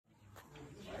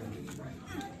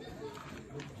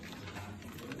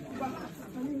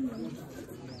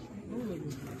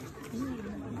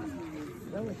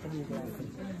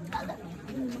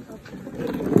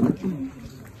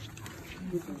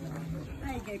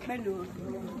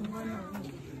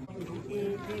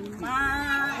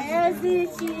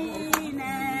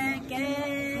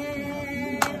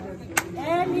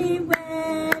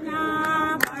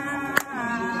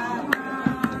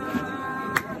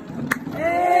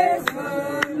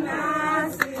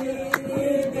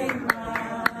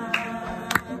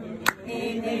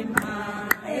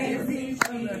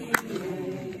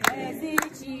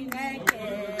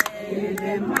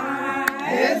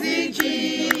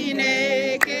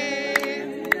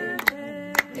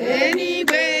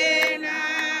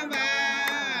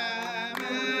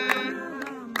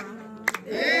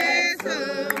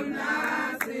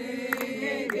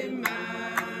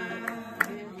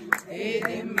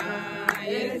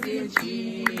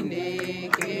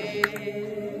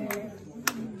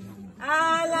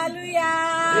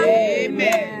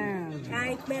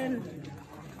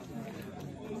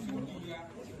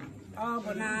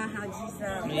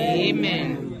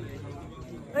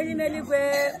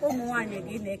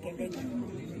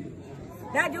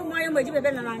That you might be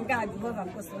better than God, you have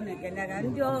a person again,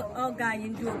 and your guy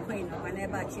into a queen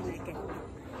whenever she make it.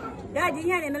 That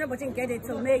you had another person get it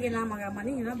to make an amount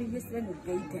money, you know, be used to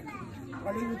gate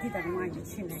or you did that mind the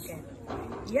chin again.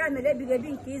 Yeah, and let be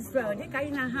getting Israel, they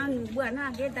kind of hang when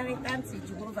I get that fancy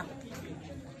Jehovah.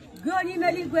 Go in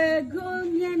the way, go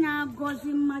now, goes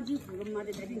in magic for the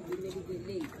mother that didn't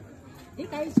late. The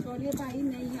guys for never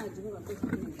in a year to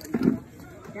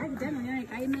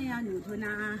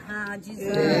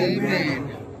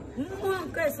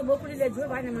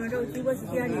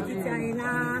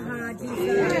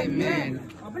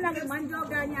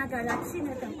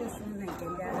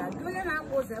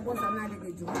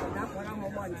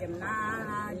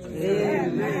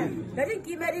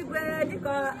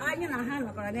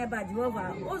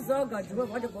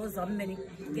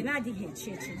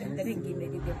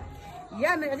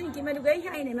yeah, I think you made a way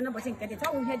high name and was in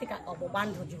Catatown had of a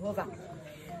band of Jehovah.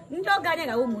 No gun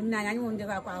a woman, I won't give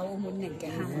up our woman.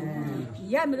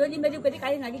 Yeah, me only made a good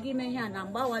kind of give me and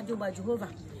Bawa Juba Jehovah.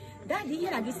 That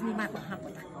year I guess me my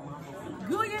happened.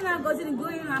 Going and goes in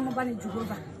going on about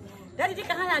Jehovah. That is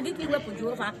a hand I give you up for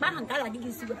Jehovah. I give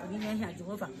you weapon in here,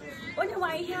 Jehovah. Only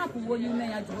why I have when you may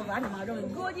have Jehovah and my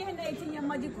own. Go in 18 year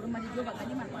magic for my Jehovah.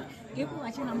 Give you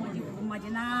a channel magic for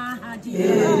Majina. I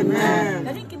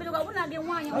think people are going to get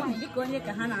one. You want to go and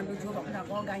Hannah and Jehovah.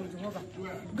 All guy Jehovah.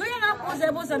 Going up was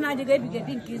able to not get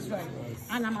Israel.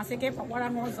 And I must say for what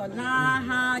I'm also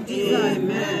now. Jesus.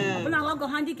 When I walk a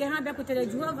handy can have to the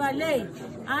Jehovah lay.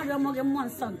 I don't want one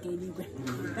son.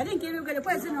 I think you get a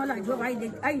person like Jehovah.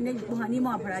 I need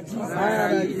more for Jesus.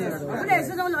 There's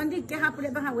no longer can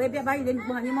happen behind where by the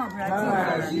more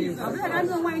for Jesus. I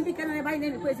don't want to can buy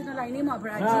any question like any more for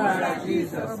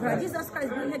Jesus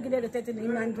Christ. We have to get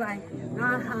in and dry.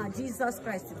 Jesus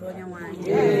Christ.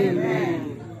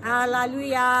 Amen.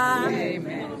 Hallelujah.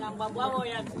 Amen.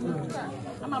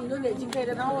 I'm not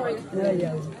educated.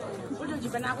 What you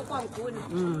been out of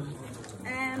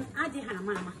and I did have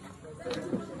mamma.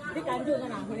 They can do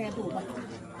that.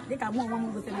 They can move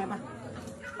on with the neighbor.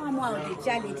 I'm out of the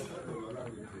charity.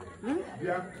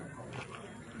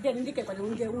 Then they can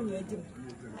only get one year.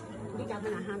 They can have a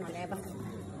hand on ever.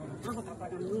 I'm going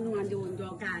to do one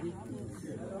dog.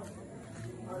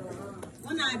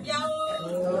 When I go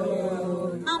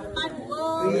up and go,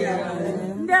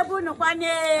 never no one.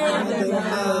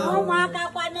 Oh, my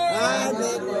God,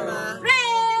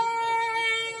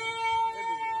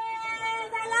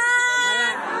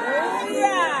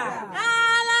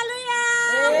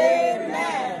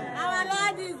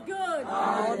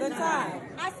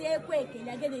 quick,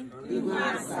 you're getting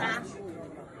Massa.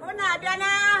 Ona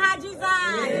Diana Hajiza.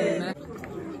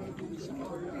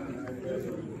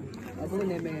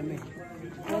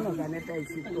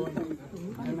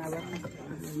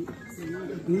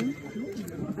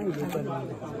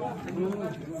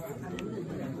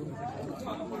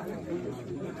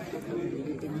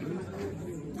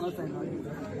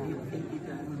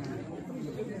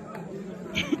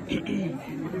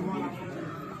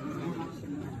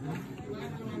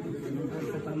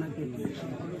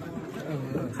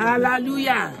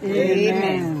 Hallelujah.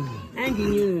 Amen. And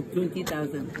you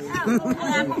 20,000.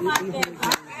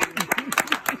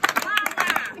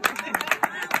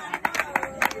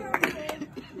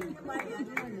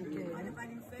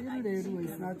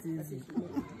 It's not easy.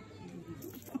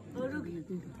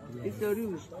 It's a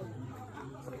rouge.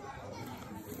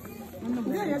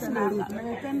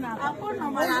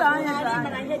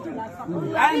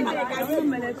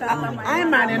 I'm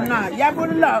man no. Ya bu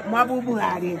lo mo bu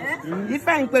Buhari.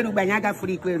 Ifa nkweru banyaga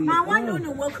free kweru. Ma wanu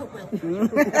no work well.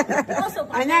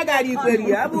 Anyaga ri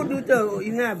kweru abu duto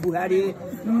ina Buhari.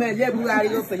 Mele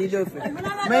Buhari o feli lo fe.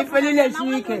 Me feli le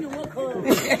shike.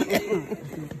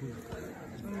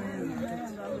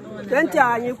 20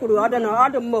 anyi kuru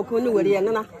order mo ko ni wori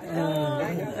en na.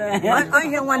 I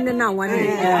hear one now one.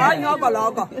 I know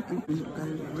balogo.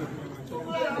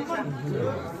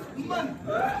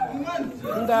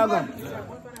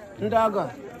 Ndago.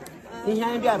 Ihe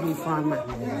anyị bịa bụ ife ọma.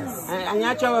 Anyị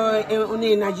achọghị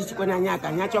onye na-ajichikwa n'anya aka.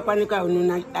 Anyị achọkwana ka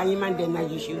anyị mande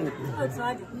na-ajichi unu.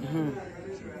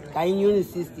 Ka anyị unu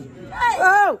 60.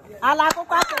 Oh, ala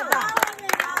akwụkwọ akụba.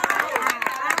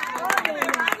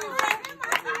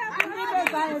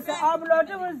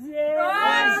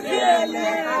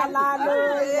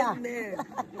 Hallelujah.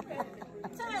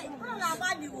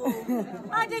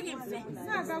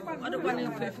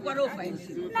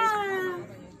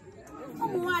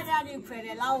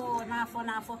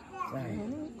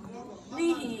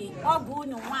 N'ihi ọgụ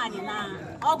unu nwaanyị na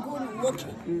ọgụ unu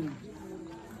nwoke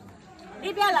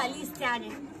ịbịa la list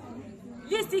anyị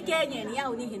list ka e nyere ya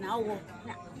n'ihi na ọwụ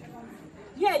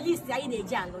ya list anyị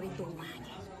na-eji alụrịta onwe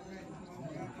anyị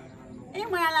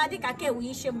ịmarala dịka ka ewu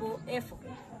isi mbụ efu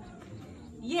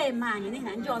ya eme anyị n'ihi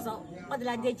na ndị ọzọ ọ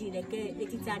dịla ndị ejiri eke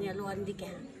etiti anyị lụọ ndị ke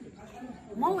ha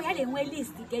ma ọ wụ ya na-enwe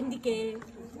list nke ndị ke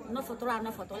nọfọtụrụ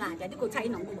anọfọtụrụ aja dịka otu anyị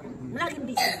nọ mgbe mara gị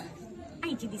mbisi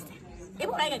anyị ji list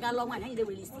ebe ụra anyị ga-aga lụọ nwaanyị anyị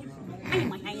na-ewe list anyị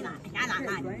ma anyị na-ana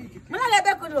anyị mara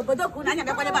ebe kwuru obodo kwuru na anyị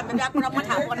abịakwara ebe abịa akpọrọ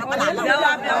mmadụ abụọ na mmadụ anọ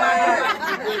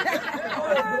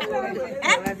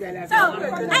so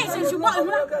anyị si nsogbu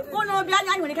ụlọ obi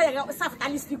anyị nwere ike ga safụta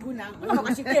list people na ụlọ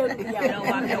maka chike eru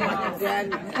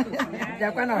ya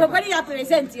okwere ya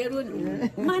prezent eru unu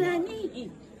mana n'ihi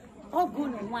ọgụ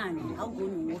unu nwaanyị na ọgụ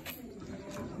unu nwoke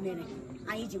mere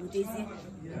anyị ji butezie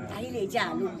anyị na-eji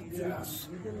alụ dinos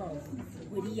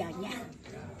were ya anya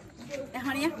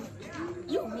ịhụrụ ya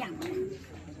ya onye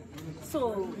so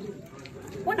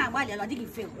ọ na-agbalị ala ọ dịghị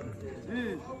mfe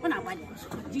ọ na-agbalị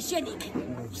jisie n'ike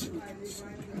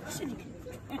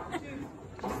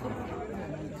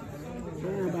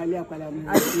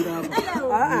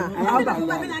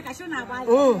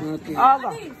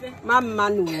Mama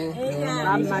nu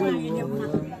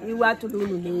iwu atụrụ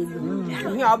unu n'elu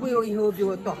ihe ọ bụghị ihe obi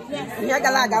ụtọ ihe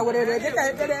gara aga werere dịka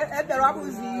ekpere ọ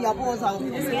bụzi ya bụ ụzọ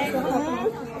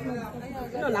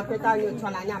nọ na kweta anyị ụtọ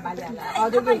n'anya abalị ala ọ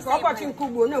dịghị nke ụbọchị nke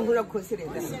ugbo onye ngwere kosiri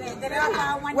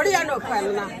were ya n'okwu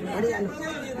anyị na were ya n'okwu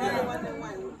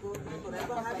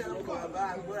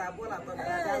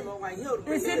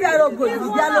isi bịara obodo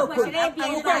bịara obodo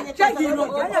cheji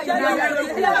n'obodo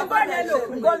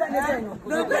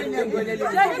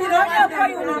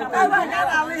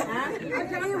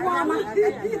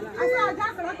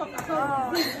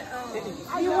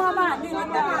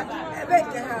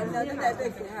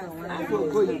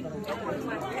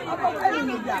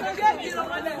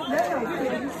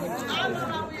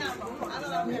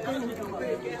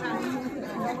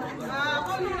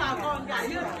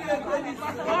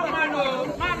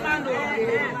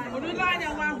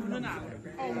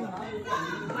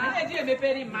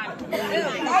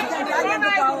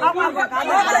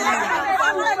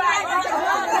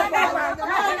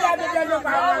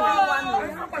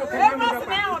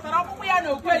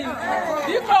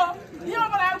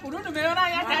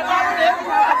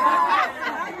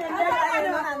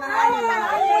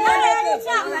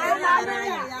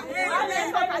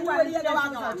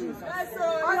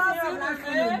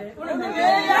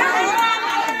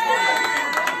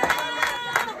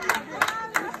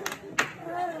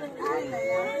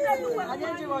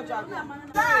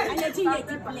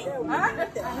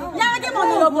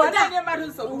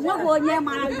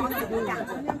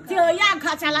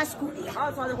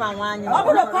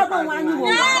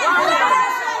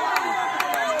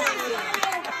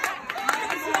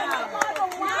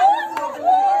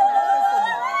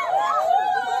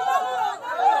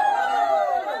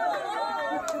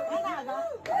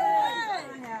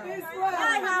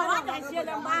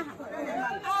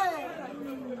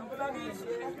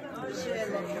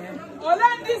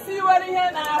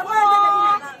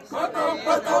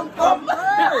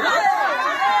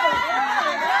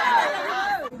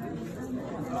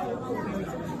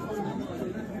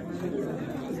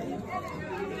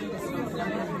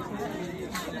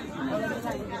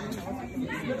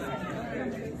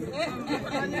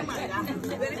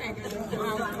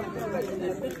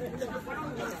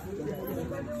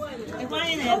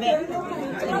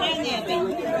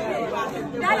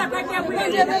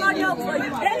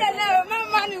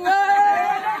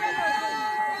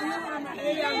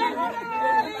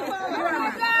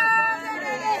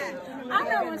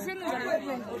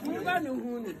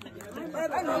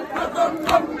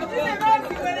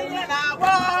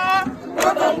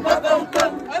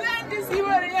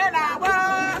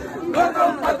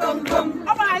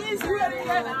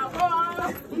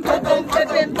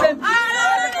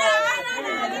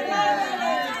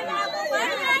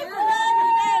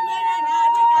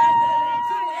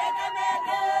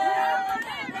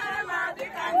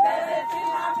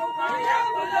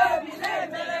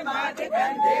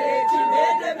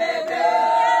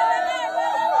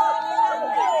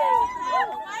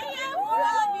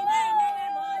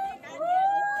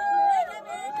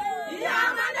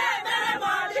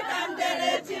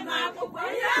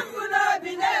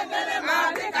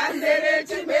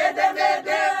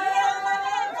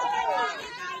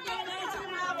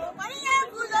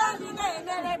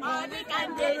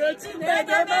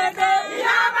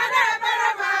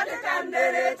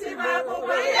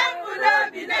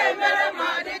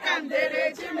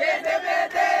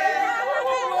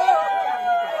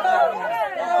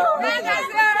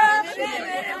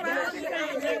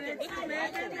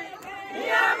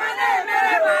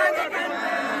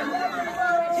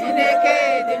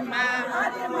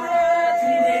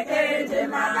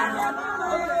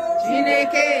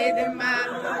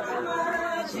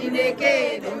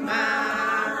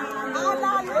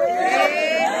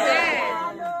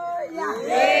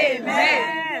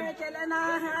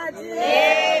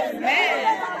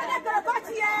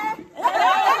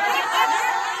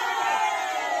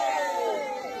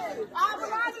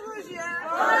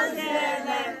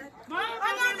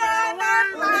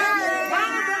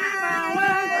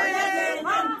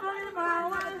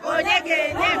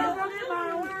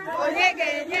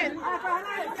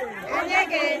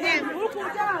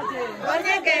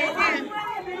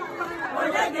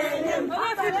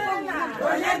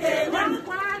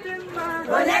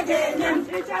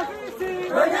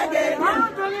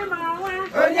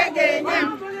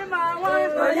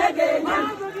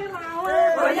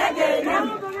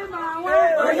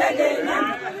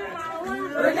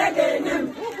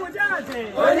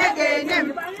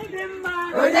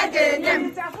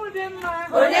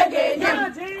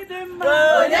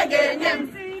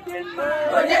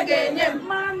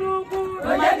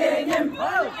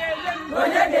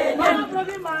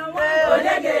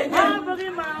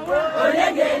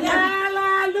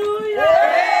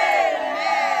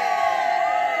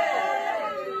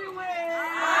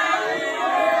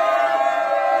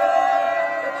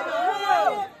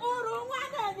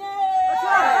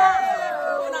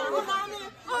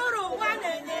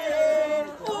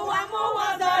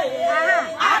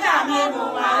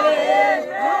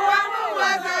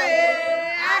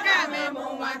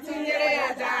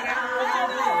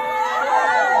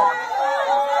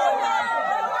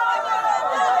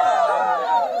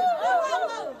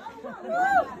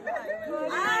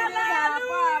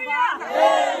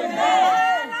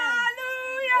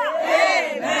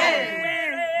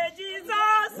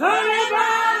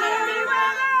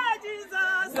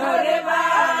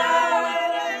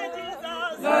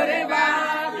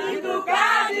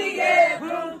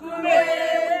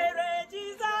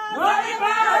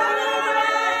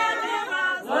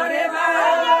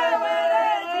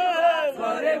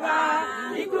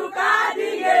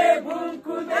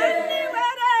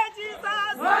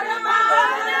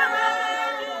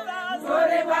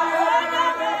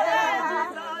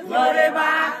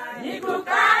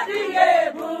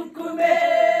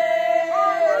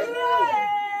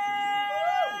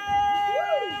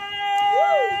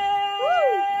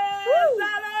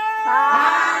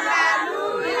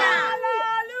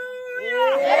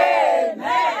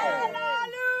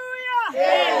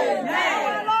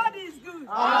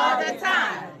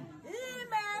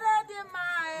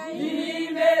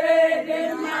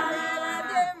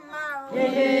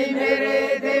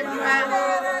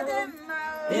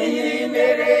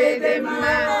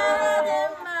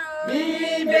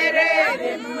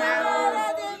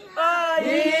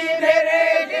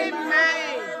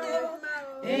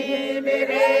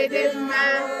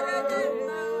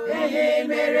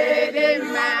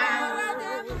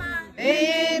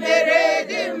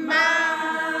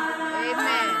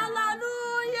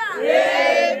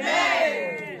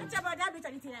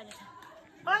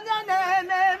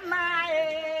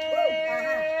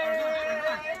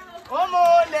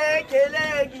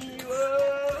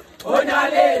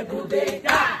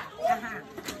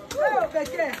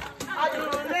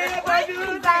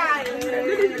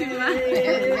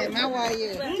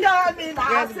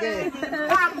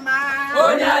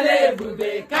Onyale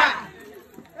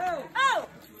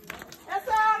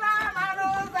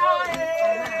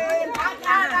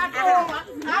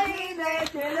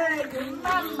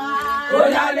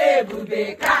Onyale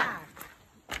bubeka.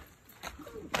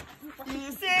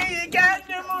 Isi ike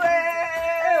mwe.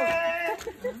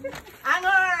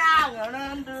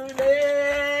 Angora ndule.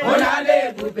 Onyale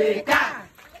bubeka.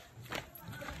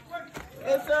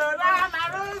 Esora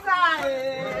maruza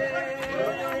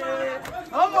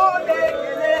Omode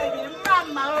kelegi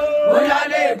mama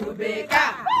Onyale bubeka.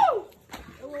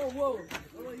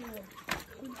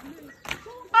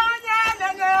 Onye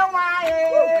nene wae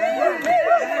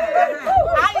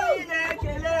Ayi ne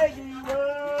kelegi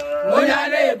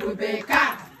Onyale bubeka.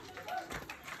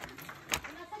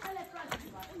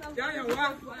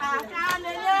 Aka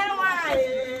nene wae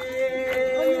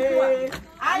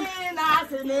Ayi na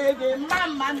selegi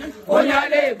mama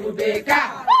Onyale bubeka.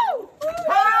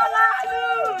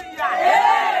 Hallelujah.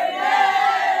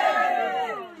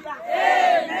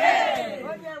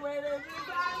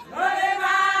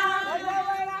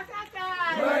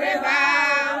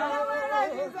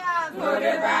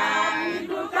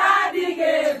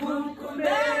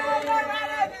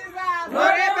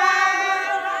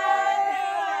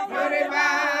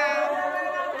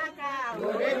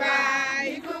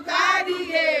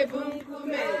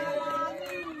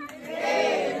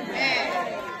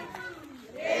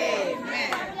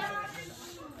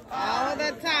 All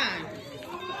the time.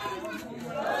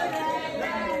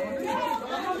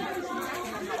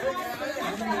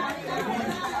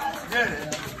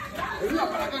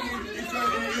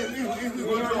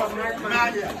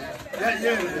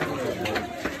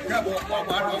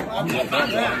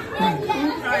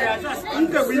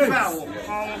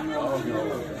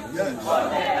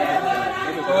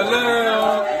 Olé.